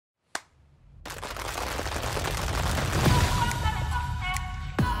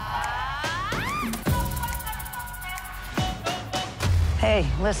Hey,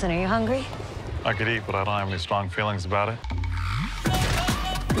 listen, are you hungry? I could eat, but I don't have any strong feelings about it.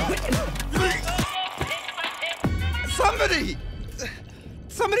 Somebody!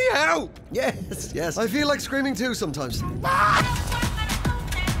 Somebody help! Yes, yes. I feel like screaming too sometimes. Well,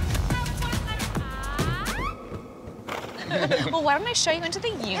 why don't I show you into the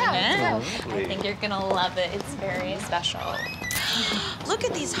unit? Yeah, I think you're gonna love it. It's very special. Look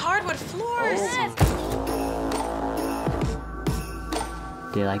at these hardwood floors. Yes.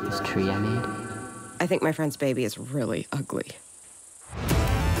 Do you like this tree I made? I think my friend's baby is really ugly.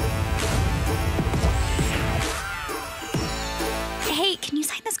 Hey, can you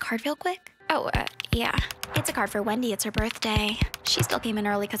sign this card real quick? Oh, yeah. It's a card for Wendy. It's her birthday. She still came in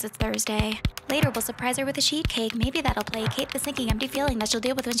early because it's Thursday. Later, we'll surprise her with a sheet cake. Maybe that'll placate the sinking empty feeling that she'll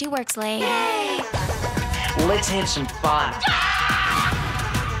deal with when she works late. Yay! Let's have some fun.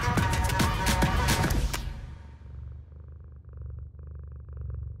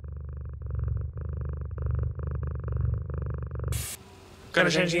 Gonna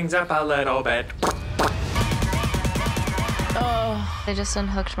change things up a little bit. Oh, I just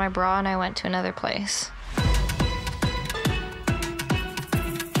unhooked my bra and I went to another place.